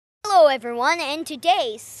Hello everyone, and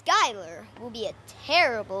today Skylar will be a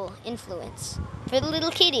terrible influence for the little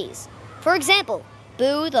kiddies. For example,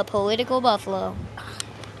 Boo the political buffalo.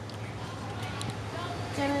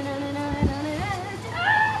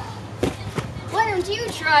 Why don't you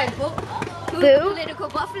try Boo Boo? political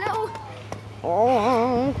buffalo?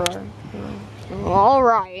 Oh, okay. All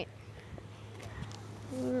right.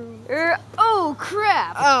 Oh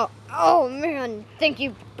crap! Oh man, think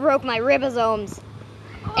you broke my ribosomes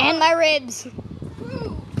and my ribs.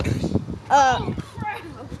 Boo. Oh crap!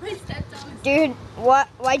 I stepped on it. Dude,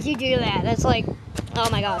 why'd you do that? That's like, oh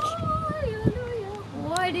my gosh.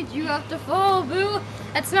 Why did you have to fall, Boo?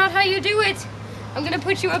 That's not how you do it. I'm gonna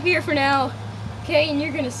put you up here for now. Okay, and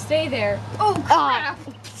you're gonna stay there. Oh crap!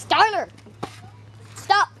 Skylar!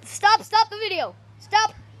 Stop the video!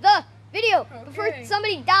 Stop the video before Okay.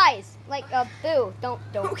 somebody dies. Like, Boo, don't.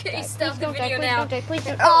 Okay, die. stop Please the don't video die. now. Please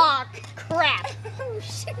don't. Oh, crap. Oh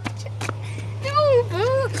shit! No,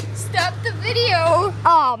 Boo! Stop the video!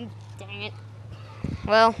 Dang it.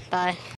 Well, bye.